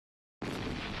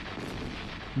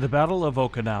The Battle of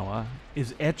Okinawa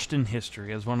is etched in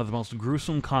history as one of the most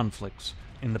gruesome conflicts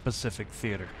in the Pacific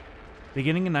theater.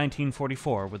 Beginning in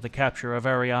 1944 with the capture of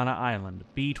Ariana Island,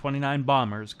 B-29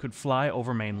 bombers could fly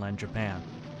over mainland Japan.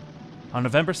 On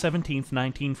November 17,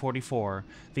 1944,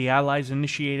 the Allies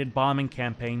initiated bombing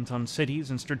campaigns on cities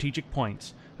and strategic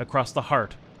points across the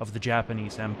heart of the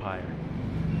Japanese Empire.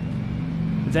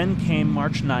 Then came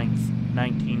March 9,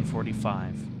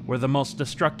 1945, where the most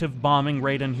destructive bombing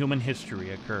raid in human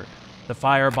history occurred, the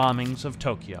fire bombings of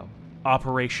Tokyo,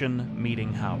 Operation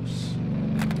Meeting House.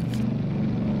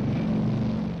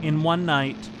 In one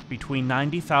night, between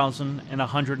 90,000 and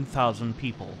 100,000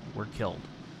 people were killed.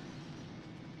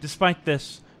 Despite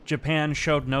this, Japan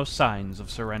showed no signs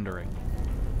of surrendering.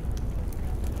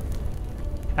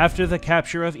 After the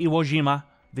capture of Iwo Jima,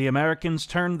 the Americans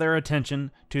turned their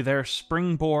attention to their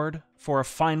springboard for a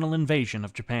final invasion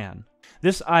of Japan.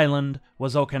 This island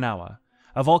was Okinawa,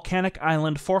 a volcanic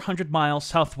island 400 miles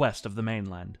southwest of the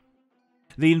mainland.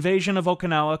 The invasion of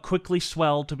Okinawa quickly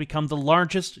swelled to become the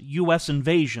largest U.S.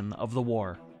 invasion of the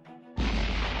war.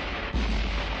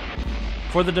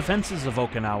 For the defenses of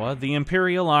Okinawa, the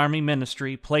Imperial Army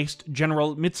Ministry placed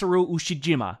General Mitsuru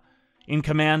Ushijima in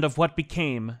command of what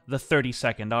became the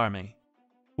 32nd Army.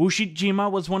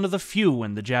 Ushijima was one of the few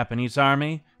in the Japanese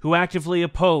army who actively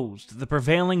opposed the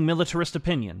prevailing militarist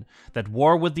opinion that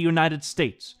war with the United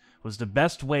States was the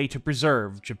best way to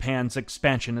preserve Japan's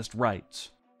expansionist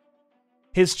rights.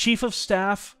 His chief of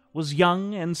staff was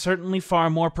young and certainly far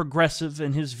more progressive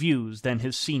in his views than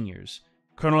his seniors,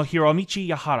 Colonel Hiromichi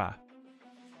Yahara.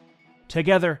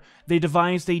 Together, they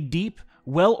devised a deep,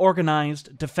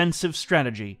 well-organized defensive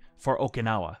strategy for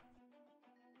Okinawa.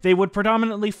 They would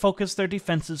predominantly focus their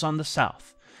defenses on the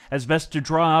south, as best to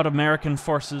draw out American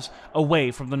forces away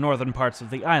from the northern parts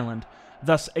of the island,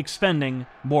 thus expending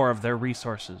more of their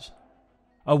resources.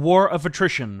 A war of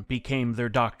attrition became their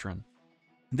doctrine.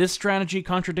 This strategy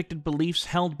contradicted beliefs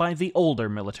held by the older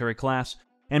military class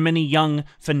and many young,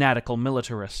 fanatical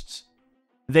militarists.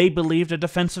 They believed a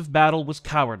defensive battle was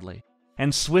cowardly,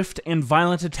 and swift and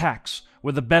violent attacks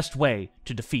were the best way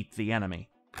to defeat the enemy.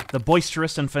 The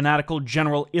boisterous and fanatical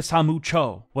General Isamu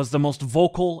Cho was the most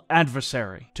vocal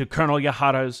adversary to Colonel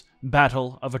Yahara's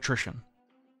Battle of Attrition.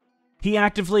 He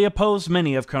actively opposed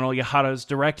many of Colonel Yahara's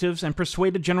directives and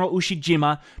persuaded General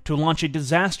Ushijima to launch a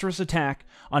disastrous attack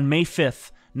on May 5,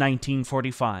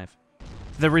 1945.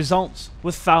 The results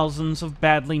were thousands of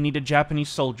badly needed Japanese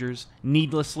soldiers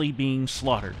needlessly being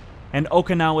slaughtered, and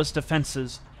Okinawa's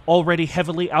defenses, already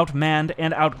heavily outmanned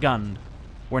and outgunned,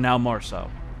 were now more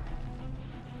so.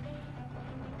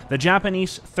 The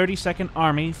Japanese 32nd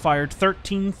Army fired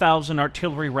 13,000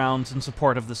 artillery rounds in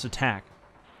support of this attack,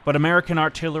 but American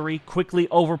artillery quickly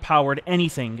overpowered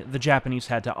anything the Japanese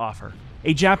had to offer.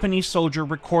 A Japanese soldier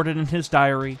recorded in his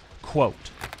diary,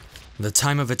 quote, "The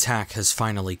time of attack has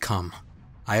finally come.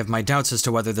 I have my doubts as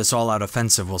to whether this all-out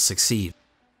offensive will succeed,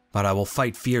 but I will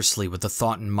fight fiercely with the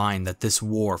thought in mind that this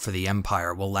war for the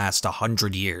Empire will last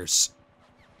 100 years.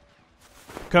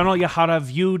 Colonel Yahara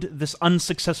viewed this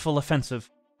unsuccessful offensive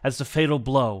as the fatal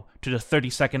blow to the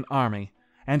 32nd Army,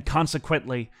 and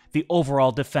consequently the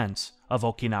overall defense of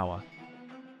Okinawa.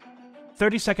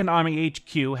 32nd Army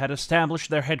HQ had established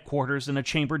their headquarters in a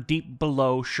chamber deep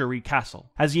below Shuri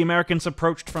Castle. As the Americans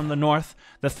approached from the north,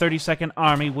 the 32nd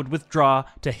Army would withdraw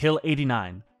to Hill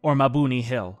 89, or Mabuni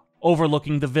Hill,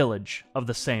 overlooking the village of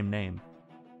the same name.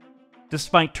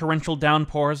 Despite torrential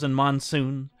downpours and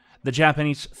monsoon, the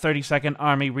Japanese 32nd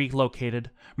Army relocated,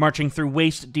 marching through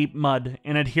waist-deep mud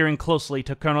and adhering closely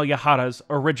to Colonel Yahara's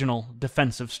original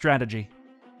defensive strategy.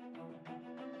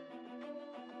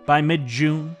 By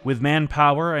mid-June, with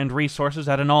manpower and resources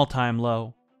at an all-time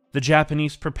low, the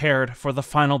Japanese prepared for the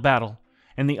final battle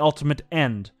and the ultimate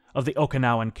end of the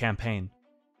Okinawan campaign.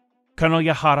 Colonel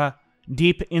Yahara,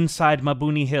 deep inside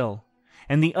Mabuni Hill,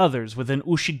 and the others within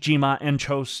Ushijima and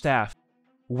Cho's staff,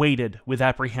 waited with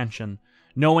apprehension,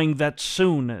 knowing that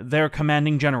soon their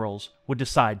commanding generals would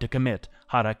decide to commit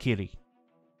Harakiri.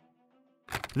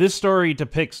 This story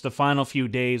depicts the final few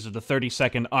days of the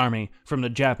 32nd Army from the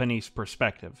Japanese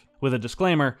perspective. With a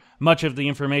disclaimer, much of the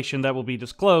information that will be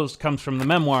disclosed comes from the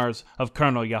memoirs of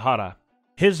Colonel Yahara.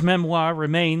 His memoir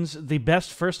remains the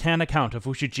best first-hand account of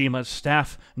Ushijima's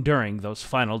staff during those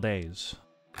final days.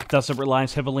 Thus it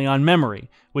relies heavily on memory,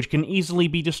 which can easily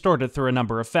be distorted through a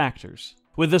number of factors.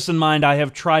 With this in mind, I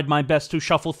have tried my best to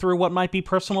shuffle through what might be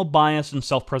personal bias and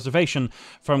self-preservation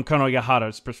from Colonel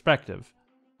Yahara's perspective.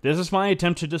 This is my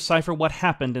attempt to decipher what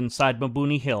happened inside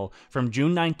Mabuni Hill from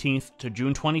June 19th to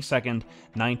June 22nd,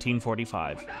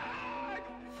 1945.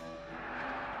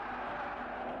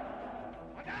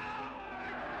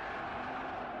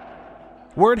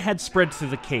 Word had spread through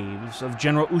the caves of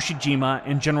General Ushijima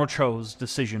and General Cho's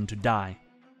decision to die.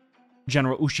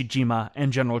 General Ushijima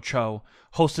and General Cho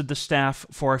hosted the staff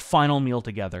for a final meal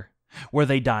together, where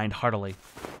they dined heartily.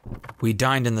 We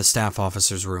dined in the staff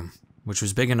officer's room, which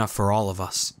was big enough for all of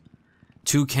us.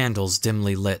 2 candles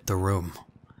dimly lit the room.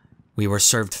 We were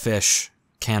served fish,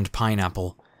 canned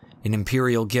pineapple, an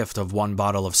Imperial gift of 1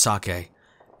 bottle of sake,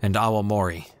 and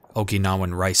awamori,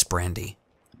 Okinawan rice brandy.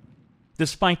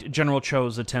 Despite General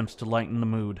Cho's attempts to lighten the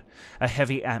mood, a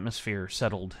heavy atmosphere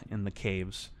settled in the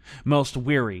caves, most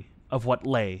weary of what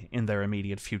lay in their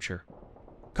immediate future.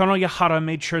 Colonel Yahara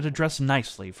made sure to dress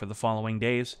nicely for the following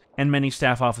days, and many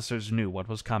staff officers knew what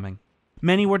was coming.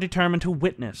 Many were determined to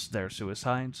witness their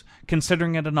suicides,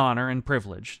 considering it an honor and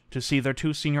privilege to see their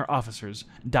 2 senior officers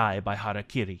die by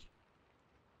Harakiri.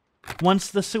 Once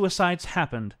the suicides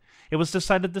happened, it was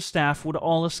decided the staff would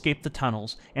all escape the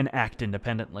tunnels and act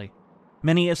independently.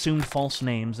 Many assumed false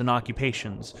names and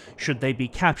occupations should they be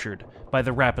captured by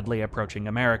the rapidly approaching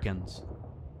Americans.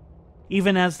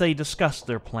 Even as they discussed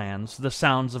their plans, the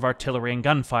sounds of artillery and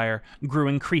gunfire grew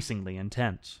increasingly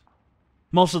intense.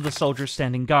 Most of the soldiers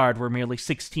standing guard were merely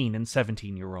 16 and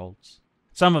 17-year-olds.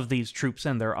 Some of these troops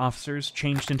and their officers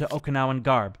changed into Okinawan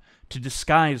garb to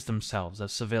disguise themselves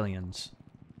as civilians.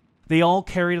 They all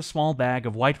carried a small bag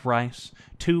of white rice,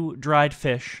 2 dried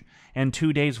fish, and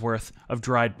 2 days' worth of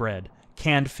dried bread,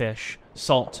 canned fish,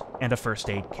 salt, and a first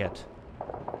aid kit.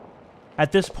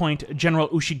 At this point, General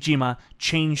Ushijima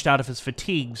changed out of his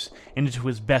fatigues and into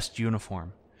his best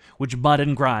uniform, which mud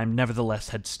and grime nevertheless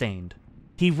had stained.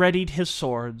 He readied his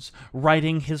swords,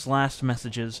 writing his last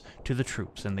messages to the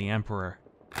troops and the Emperor.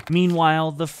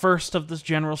 Meanwhile, the first of the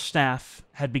general's staff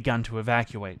had begun to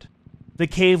evacuate. The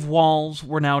cave walls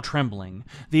were now trembling,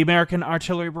 the American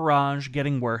artillery barrage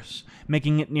getting worse,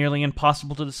 making it nearly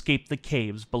impossible to escape the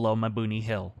caves below Mabuni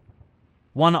Hill.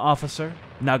 One officer,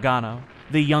 Nagano,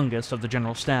 the youngest of the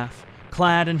general staff,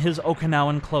 clad in his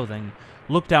Okinawan clothing,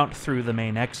 looked out through the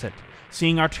main exit,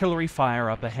 seeing artillery fire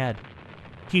up ahead.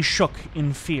 He shook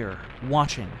in fear,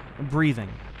 watching, breathing,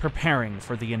 preparing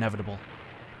for the inevitable.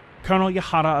 Colonel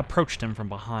Yahara approached him from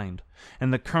behind,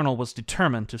 and the colonel was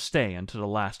determined to stay until the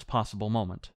last possible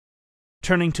moment.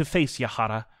 Turning to face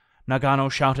Yahara,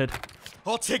 Nagano shouted,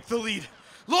 "I'll take the lead!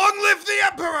 Long live the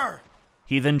Emperor!"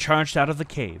 He then charged out of the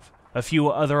cave, a few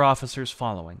other officers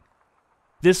following.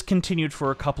 This continued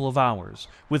for a couple of hours,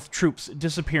 with troops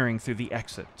disappearing through the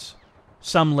exits.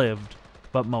 Some lived,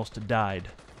 but most died.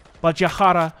 But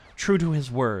Yahara, true to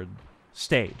his word,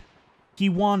 stayed. He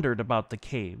wandered about the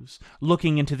caves,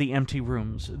 looking into the empty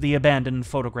rooms, the abandoned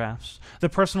photographs, the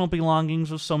personal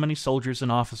belongings of so many soldiers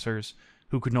and officers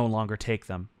who could no longer take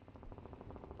them.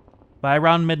 By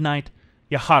around midnight,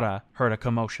 Yahara heard a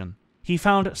commotion. He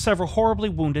found several horribly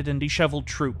wounded and disheveled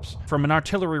troops from an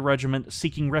artillery regiment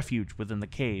seeking refuge within the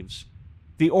caves.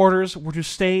 The orders were to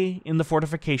stay in the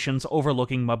fortifications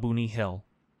overlooking Mabuni Hill.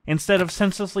 Instead of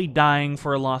senselessly dying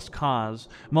for a lost cause,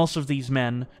 most of these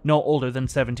men, no older than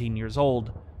 17 years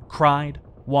old, cried,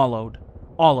 wallowed,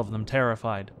 all of them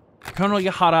terrified. Colonel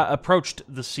Yahara approached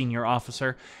the senior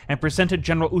officer and presented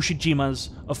General Ushijima's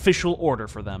official order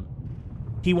for them.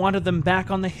 He wanted them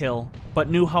back on the hill, but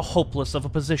knew how hopeless of a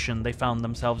position they found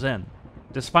themselves in.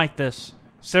 Despite this,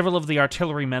 several of the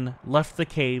artillerymen left the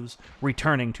caves,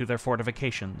 returning to their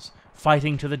fortifications,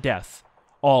 fighting to the death,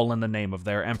 all in the name of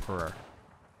their emperor.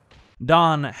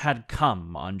 Dawn had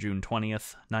come on June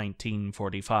 20th,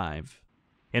 1945.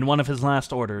 In one of his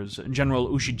last orders, General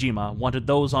Ushijima wanted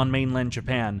those on mainland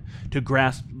Japan to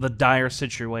grasp the dire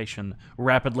situation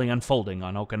rapidly unfolding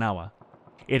on Okinawa.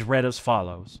 It read as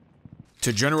follows.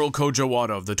 To General Kojo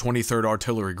Wada of the 23rd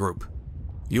Artillery Group.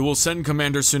 You will send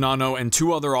Commander Tsunano and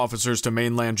 2 other officers to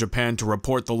mainland Japan to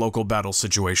report the local battle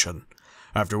situation,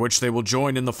 after which they will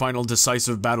join in the final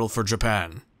decisive battle for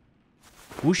Japan.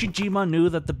 Ushijima knew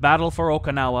that the battle for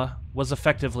Okinawa was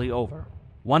effectively over.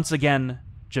 Once again,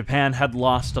 Japan had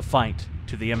lost a fight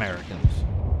to the Americans.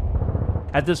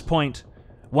 At this point,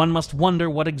 one must wonder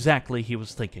what exactly he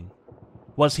was thinking.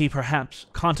 Was he perhaps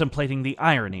contemplating the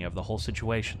irony of the whole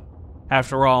situation?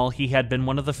 After all, he had been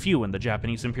one of the few in the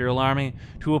Japanese Imperial Army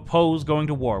to oppose going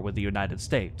to war with the United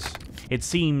States. It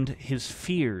seemed his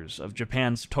fears of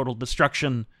Japan's total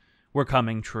destruction were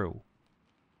coming true.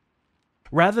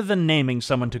 Rather than naming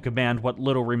someone to command what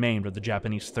little remained of the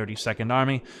Japanese 32nd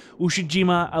Army,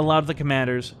 Ushijima allowed the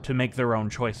commanders to make their own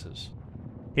choices.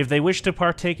 If they wished to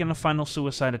partake in a final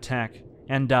suicide attack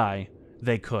and die,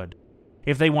 they could.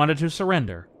 If they wanted to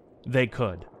surrender, they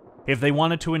could. If they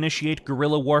wanted to initiate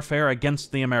guerrilla warfare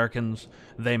against the Americans,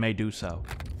 they may do so.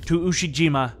 To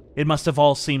Ushijima, it must have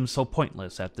all seemed so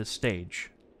pointless at this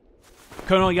stage.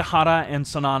 Colonel Yahara and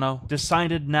Sonano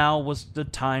decided now was the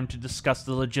time to discuss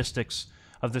the logistics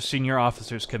of the senior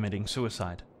officers committing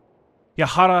suicide.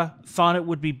 Yahara thought it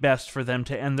would be best for them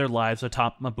to end their lives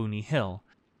atop Mabuni Hill,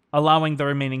 allowing the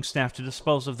remaining staff to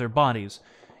dispose of their bodies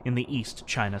in the East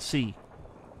China Sea.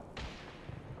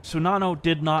 Sonano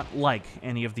did not like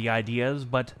any of the ideas,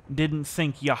 but didn't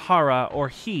think Yahara or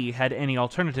he had any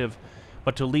alternative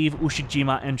but to leave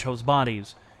Ushijima and Cho's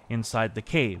bodies inside the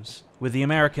caves, with the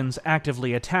Americans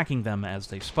actively attacking them as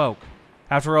they spoke.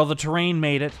 After all, the terrain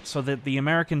made it so that the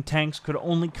American tanks could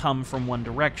only come from one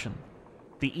direction,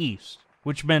 the east,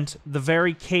 which meant the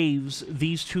very caves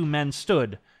these two men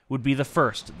stood would be the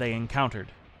first they encountered.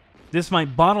 This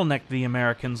might bottleneck the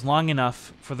Americans long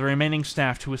enough for the remaining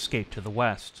staff to escape to the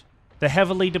west. The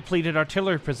heavily depleted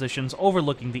artillery positions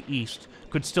overlooking the east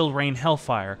could still rain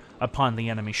hellfire upon the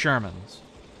enemy Shermans.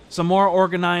 Some more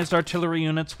organized artillery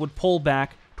units would pull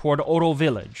back toward Oro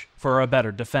Village for a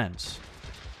better defense.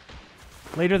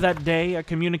 Later that day, a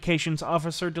communications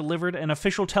officer delivered an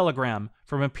official telegram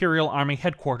from Imperial Army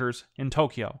headquarters in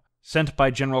Tokyo, sent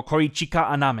by General Koichika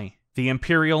Anami, the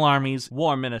Imperial Army's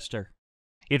war minister.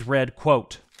 It read,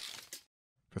 quote,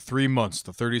 For 3 months,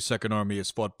 the 32nd Army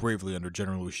has fought bravely under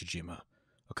General Ushijima,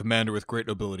 a commander with great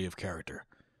nobility of character.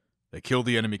 They killed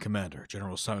the enemy commander,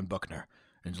 General Simon Buckner,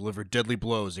 and delivered deadly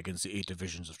blows against the 8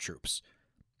 divisions of troops.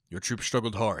 Your troops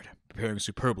struggled hard, preparing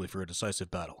superbly for a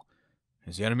decisive battle.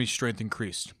 As the enemy's strength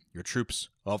increased, your troops,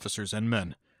 officers, and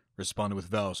men responded with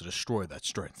vows to destroy that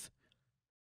strength.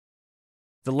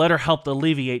 The letter helped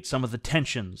alleviate some of the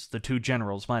tensions the two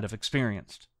generals might have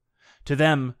experienced. To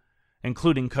them,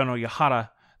 including Colonel Yahara,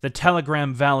 the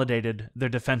telegram validated their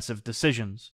defensive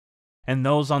decisions, and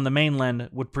those on the mainland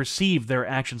would perceive their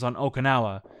actions on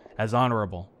Okinawa as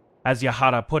honorable. As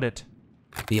Yahara put it,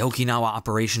 The Okinawa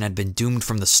operation had been doomed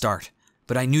from the start,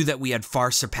 but I knew that we had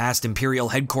far surpassed Imperial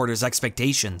headquarters'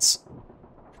 expectations.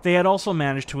 They had also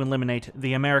managed to eliminate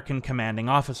the American commanding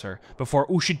officer before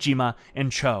Ushijima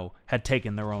and Cho had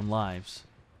taken their own lives.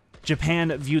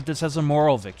 Japan viewed this as a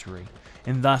moral victory,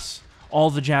 and thus all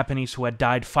the Japanese who had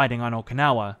died fighting on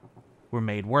Okinawa were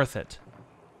made worth it.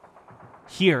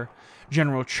 Here,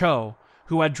 General Cho,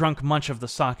 who had drunk much of the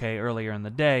sake earlier in the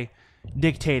day,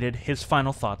 dictated his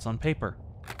final thoughts on paper.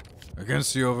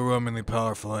 Against the overwhelmingly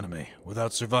powerful enemy,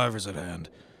 without survivors at hand,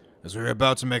 as we were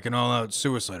about to make an all-out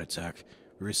suicide attack,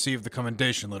 we received the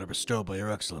commendation letter bestowed by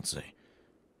Your Excellency.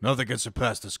 Nothing can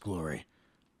surpass this glory.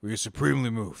 We are supremely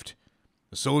moved.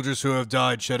 The soldiers who have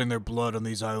died shedding their blood on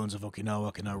these islands of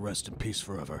Okinawa can now rest in peace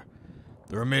forever.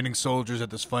 The remaining soldiers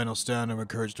at this final stand are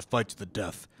encouraged to fight to the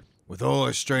death. With all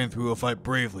our strength, we will fight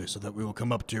bravely so that we will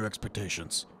come up to your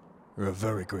expectations. We are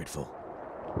very grateful.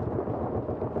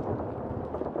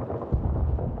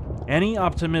 Any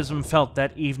optimism felt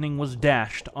that evening was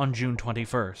dashed on June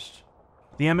 21st.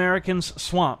 The Americans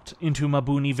swamped into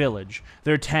Mabuni Village,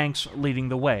 their tanks leading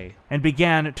the way, and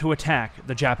began to attack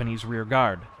the Japanese rear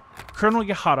guard. Colonel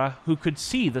Yahara, who could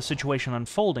see the situation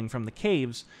unfolding from the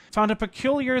caves, found it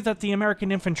peculiar that the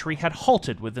American infantry had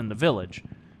halted within the village,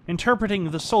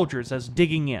 interpreting the soldiers as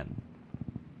digging in.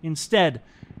 Instead,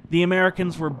 the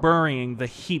Americans were burying the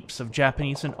heaps of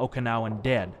Japanese and Okinawan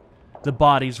dead, the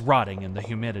bodies rotting in the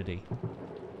humidity.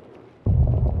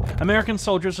 American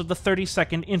soldiers of the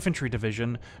 32nd Infantry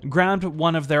Division grabbed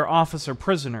one of their officer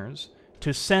prisoners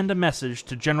to send a message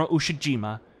to General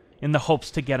Ushijima in the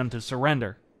hopes to get him to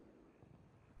surrender.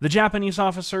 The Japanese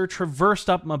officer traversed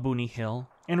up Mabuni Hill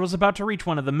and was about to reach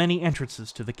one of the many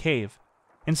entrances to the cave.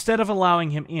 Instead of allowing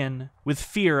him in, with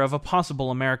fear of a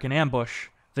possible American ambush,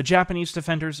 the Japanese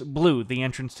defenders blew the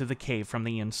entrance to the cave from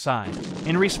the inside.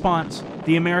 In response,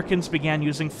 the Americans began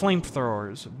using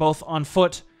flamethrowers, both on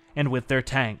foot and with their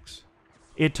tanks.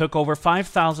 It took over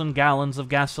 5,000 gallons of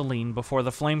gasoline before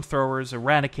the flamethrowers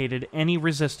eradicated any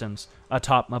resistance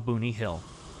atop Mabuni Hill.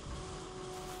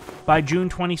 By June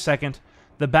 22nd,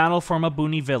 the battle for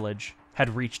Mabuni Village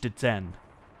had reached its end.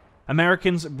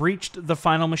 Americans breached the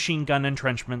final machine gun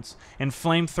entrenchments, and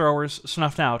flamethrowers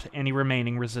snuffed out any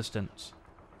remaining resistance.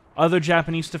 Other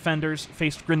Japanese defenders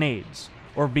faced grenades,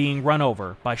 or being run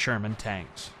over by Sherman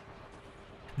tanks.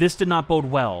 This did not bode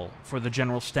well for the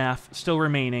general staff still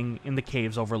remaining in the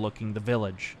caves overlooking the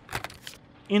village.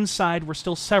 Inside were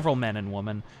still several men and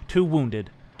women, too wounded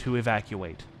to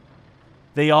evacuate.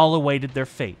 They all awaited their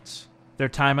fates, their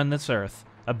time on this earth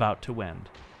about to end.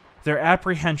 Their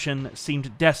apprehension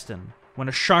seemed destined when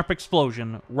a sharp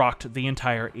explosion rocked the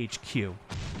entire HQ.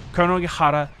 Colonel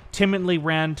Yahara timidly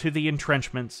ran to the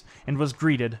entrenchments and was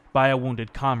greeted by a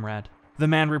wounded comrade. The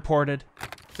man reported,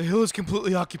 The hill is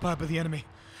completely occupied by the enemy.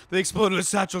 They exploded a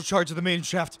satchel charge of the main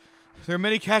shaft. There are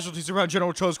many casualties around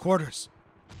General Cho's quarters.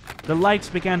 The lights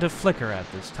began to flicker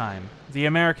at this time, the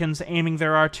Americans aiming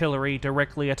their artillery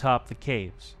directly atop the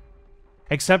caves.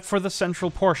 Except for the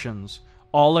central portions,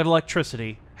 all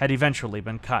electricity had eventually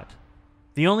been cut.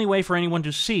 The only way for anyone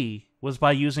to see was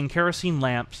by using kerosene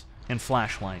lamps and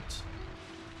flashlights.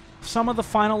 Some of the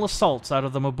final assaults out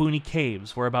of the Mabuni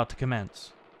Caves were about to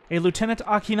commence. A Lieutenant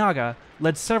Akinaga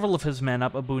led several of his men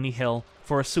up Mabuni Hill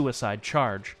for a suicide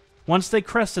charge. Once they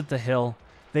crested the hill,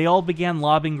 they all began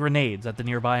lobbing grenades at the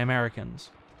nearby Americans.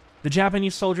 The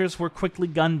Japanese soldiers were quickly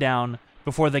gunned down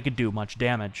before they could do much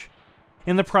damage.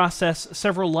 In the process,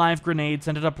 several live grenades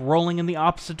ended up rolling in the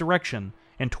opposite direction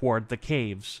and toward the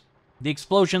caves. The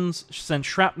explosions sent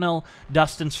shrapnel,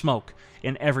 dust, and smoke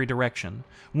in every direction,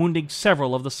 wounding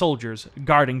several of the soldiers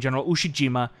guarding General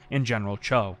Ushijima and General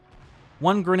Cho.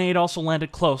 One grenade also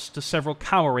landed close to several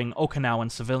cowering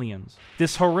Okinawan civilians.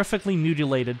 This horrifically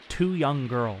mutilated 2 young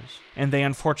girls, and they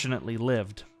unfortunately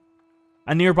lived.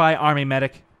 A nearby army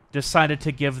medic decided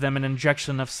to give them an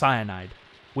injection of cyanide,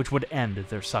 which would end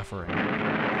their suffering.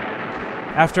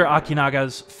 After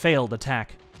Akinaga's failed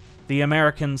attack, the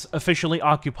Americans officially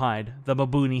occupied the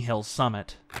Mabuni Hill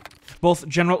summit. Both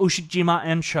General Ushijima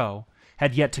and Cho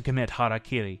had yet to commit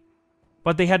Harakiri,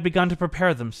 but they had begun to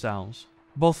prepare themselves,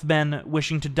 both men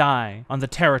wishing to die on the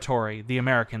territory the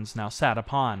Americans now sat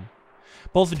upon.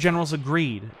 Both generals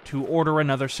agreed to order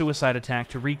another suicide attack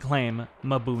to reclaim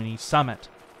Mabuni Summit.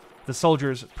 The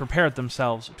soldiers prepared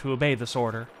themselves to obey this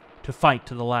order, to fight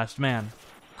to the last man.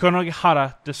 Colonel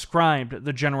Yahara described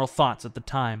the general thoughts at the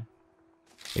time.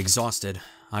 Exhausted,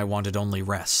 I wanted only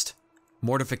rest.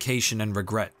 Mortification and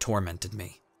regret tormented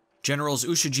me. Generals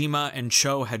Ushijima and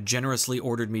Cho had generously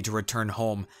ordered me to return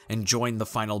home and join the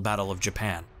final battle of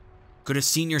Japan. Could a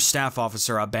senior staff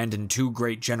officer abandon 2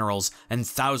 great generals and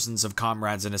thousands of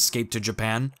comrades and escape to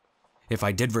Japan? If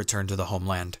I did return to the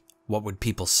homeland, what would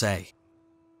people say?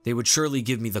 They would surely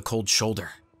give me the cold shoulder.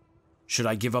 Should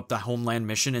I give up the homeland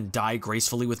mission and die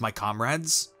gracefully with my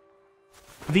comrades?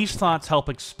 These thoughts help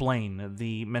explain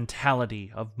the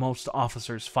mentality of most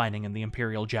officers fighting in the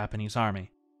Imperial Japanese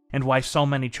Army, and why so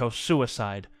many chose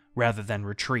suicide rather than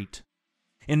retreat.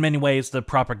 In many ways, the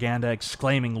propaganda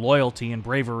exclaiming loyalty and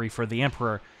bravery for the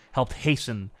Emperor helped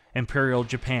hasten Imperial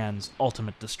Japan's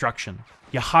ultimate destruction.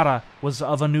 Yahara was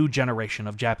of a new generation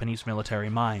of Japanese military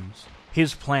minds.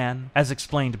 His plan, as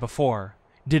explained before,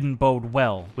 didn't bode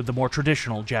well with the more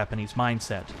traditional Japanese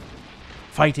mindset.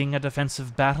 Fighting a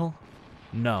defensive battle?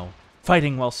 No.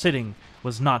 Fighting while sitting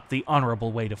was not the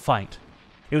honorable way to fight.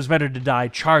 It was better to die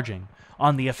charging,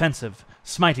 on the offensive,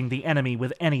 smiting the enemy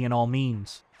with any and all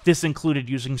means. This included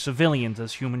using civilians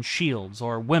as human shields,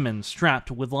 or women strapped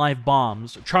with live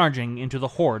bombs charging into the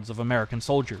hordes of American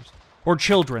soldiers, or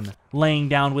children laying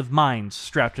down with mines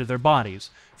strapped to their bodies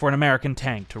for an American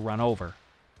tank to run over.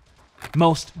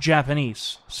 Most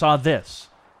Japanese saw this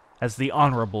as the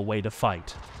honorable way to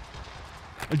fight.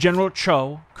 General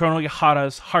Cho, Colonel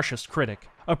Yahara's harshest critic,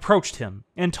 approached him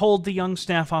and told the young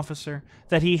staff officer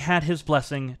that he had his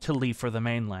blessing to leave for the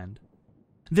mainland.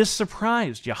 This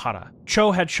surprised Yahara.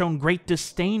 Cho had shown great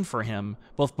disdain for him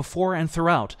both before and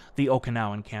throughout the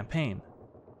Okinawan campaign.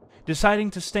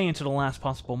 Deciding to stay until the last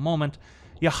possible moment,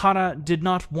 Yahara did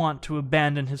not want to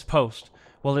abandon his post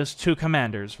while his 2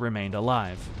 commanders remained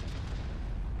alive.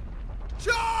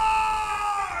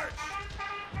 Charge!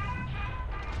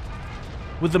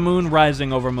 With the moon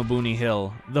rising over Mabuni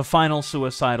Hill, the final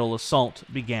suicidal assault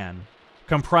began,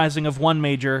 comprising of 1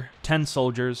 major, 10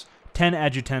 soldiers, 10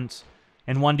 adjutants,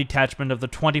 and 1 detachment of the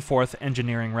 24th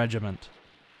Engineering Regiment.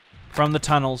 From the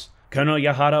tunnels, Colonel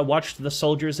Yahara watched the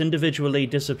soldiers individually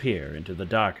disappear into the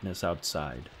darkness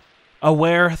outside.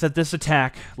 Aware that this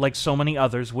attack, like so many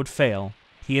others, would fail,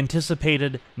 he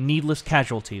anticipated needless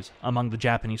casualties among the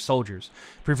Japanese soldiers,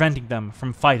 preventing them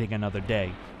from fighting another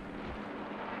day.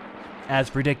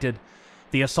 As predicted,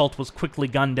 the assault was quickly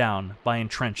gunned down by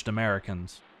entrenched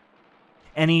Americans.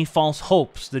 Any false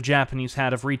hopes the Japanese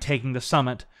had of retaking the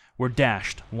summit were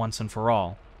dashed once and for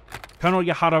all. Colonel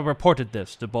Yahara reported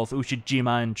this to both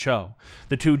Ushijima and Cho,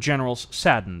 the 2 generals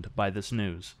saddened by this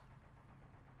news.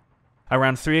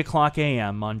 Around 3:00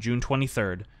 a.m. on June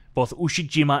 23rd, both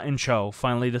Ushijima and Cho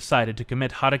finally decided to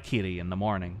commit Harakiri in the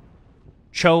morning.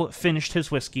 Cho finished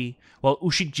his whiskey, while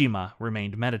Ushijima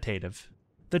remained meditative.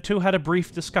 The 2 had a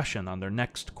brief discussion on their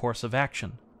next course of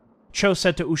action. Cho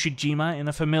said to Ushijima in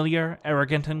a familiar,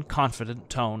 arrogant, and confident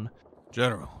tone,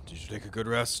 General, did you take a good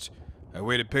rest? I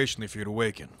waited patiently for you to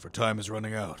waken, for time is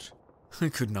running out. I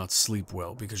could not sleep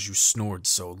well because you snored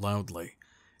so loudly.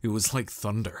 It was like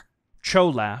thunder. Cho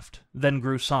laughed, then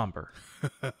grew somber.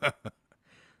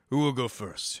 Who will go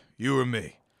first, you or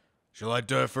me? Shall I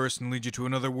die first and lead you to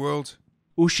another world?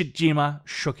 Ushijima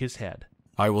shook his head.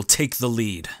 I will take the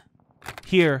lead.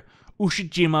 Here,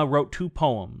 Ushijima wrote 2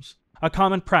 poems, a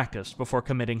common practice before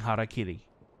committing harakiri.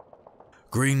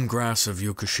 Green grass of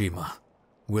Yokoshima,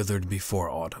 withered before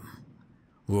autumn,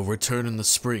 will return in the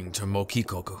spring to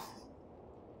Mokikoku.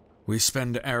 We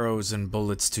spend arrows and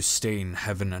bullets to stain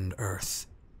heaven and earth,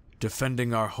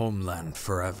 defending our homeland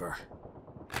forever.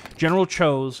 General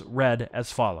Cho's read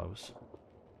as follows.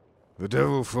 The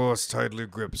devil force tightly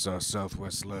grips our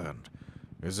southwest land.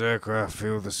 His aircraft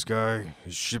fill the sky,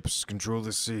 his ships control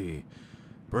the sea.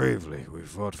 Bravely, we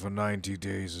fought for 90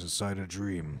 days inside a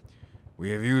dream. We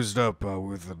have used up our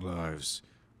withered lives,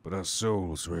 but our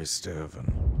souls raced to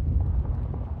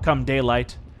heaven. Come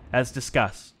daylight, as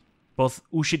discussed, both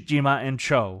Ushijima and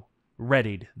Cho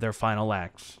readied their final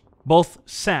acts. Both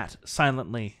sat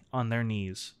silently on their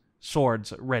knees,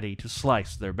 swords ready to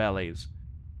slice their bellies.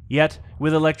 Yet,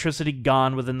 with electricity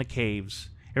gone within the caves,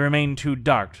 it remained too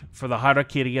dark for the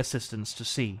Harakiri assistants to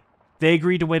see. They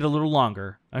agreed to wait a little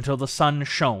longer until the sun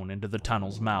shone into the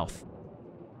tunnel's mouth.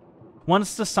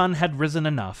 Once the sun had risen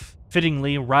enough,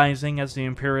 fittingly rising as the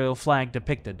Imperial flag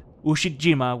depicted,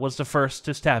 Ushijima was the first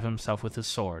to stab himself with his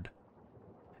sword.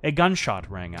 A gunshot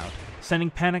rang out, sending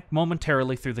panic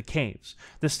momentarily through the caves,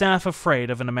 the staff afraid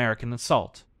of an American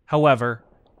assault. However,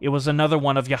 it was another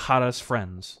one of Yahara's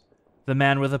friends, the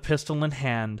man with a pistol in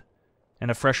hand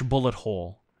and a fresh bullet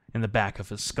hole in the back of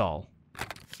his skull.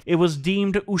 It was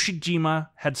deemed Ushijima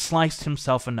had sliced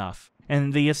himself enough,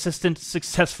 and the assistant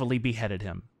successfully beheaded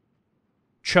him.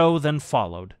 Cho then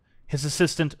followed, his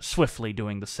assistant swiftly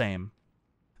doing the same.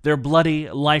 Their bloody,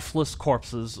 lifeless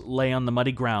corpses lay on the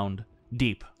muddy ground,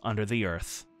 deep under the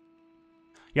earth.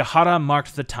 Yahara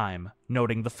marked the time,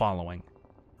 noting the following.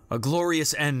 A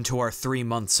glorious end to our 3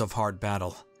 months of hard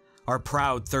battle, our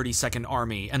proud 32nd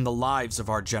Army, and the lives of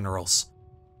our generals.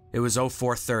 It was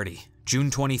 0430,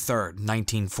 June 23rd,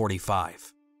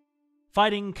 1945.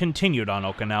 Fighting continued on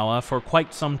Okinawa for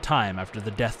quite some time after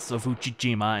the deaths of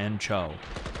Ushijima and Cho.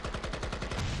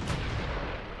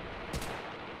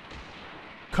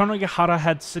 Colonel Yahara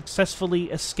had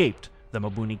successfully escaped the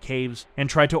Mabuni Caves and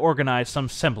tried to organize some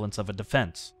semblance of a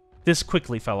defense. This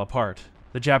quickly fell apart,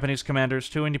 the Japanese commanders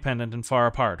too independent and far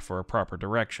apart for a proper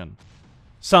direction.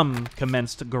 Some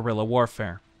commenced guerrilla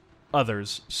warfare,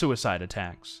 others suicide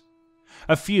attacks.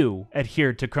 A few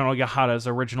adhered to Colonel Yahara's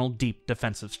original deep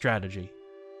defensive strategy.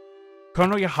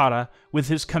 Colonel Yahara, with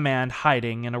his command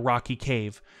hiding in a rocky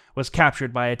cave, was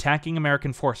captured by attacking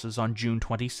American forces on June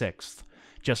 26th,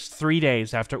 just 3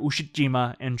 days after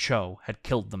Ushijima and Cho had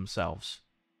killed themselves.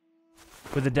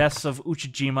 With the deaths of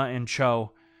Ushijima and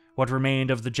Cho, what remained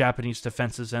of the Japanese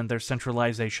defenses and their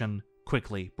centralization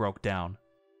quickly broke down.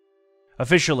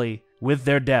 Officially, with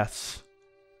their deaths,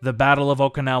 the Battle of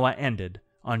Okinawa ended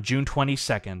on June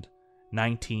 22nd,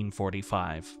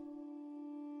 1945.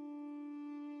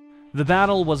 The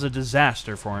battle was a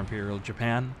disaster for Imperial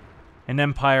Japan, an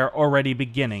empire already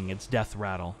beginning its death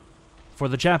rattle. For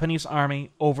the Japanese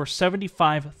army, over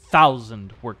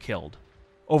 75,000 were killed.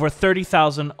 Over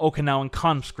 30,000 Okinawan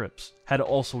conscripts had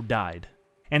also died,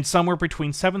 and somewhere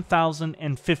between 7,000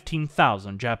 and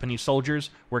 15,000 Japanese soldiers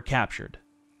were captured.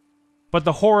 But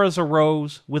the horrors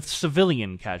arose with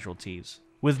civilian casualties,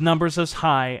 with numbers as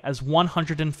high as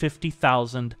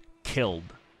 150,000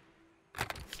 killed.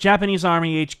 Japanese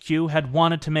Army HQ had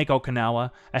wanted to make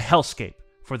Okinawa a hellscape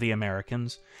for the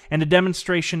Americans, and a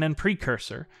demonstration and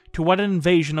precursor to what an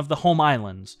invasion of the home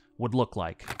islands would look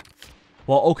like.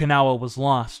 While Okinawa was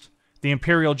lost, the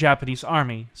Imperial Japanese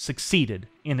Army succeeded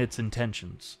in its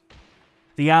intentions.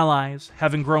 The Allies,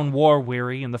 having grown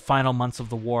war-weary in the final months of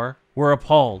the war, were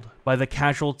appalled by the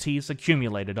casualties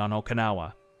accumulated on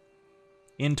Okinawa.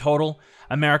 In total,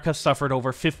 America suffered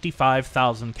over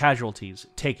 55,000 casualties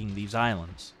taking these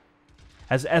islands.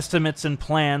 As estimates and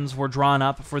plans were drawn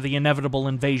up for the inevitable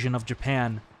invasion of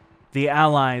Japan, the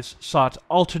Allies sought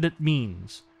alternate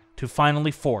means to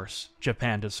finally force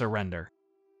Japan to surrender.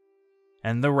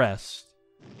 And the rest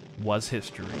was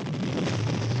history.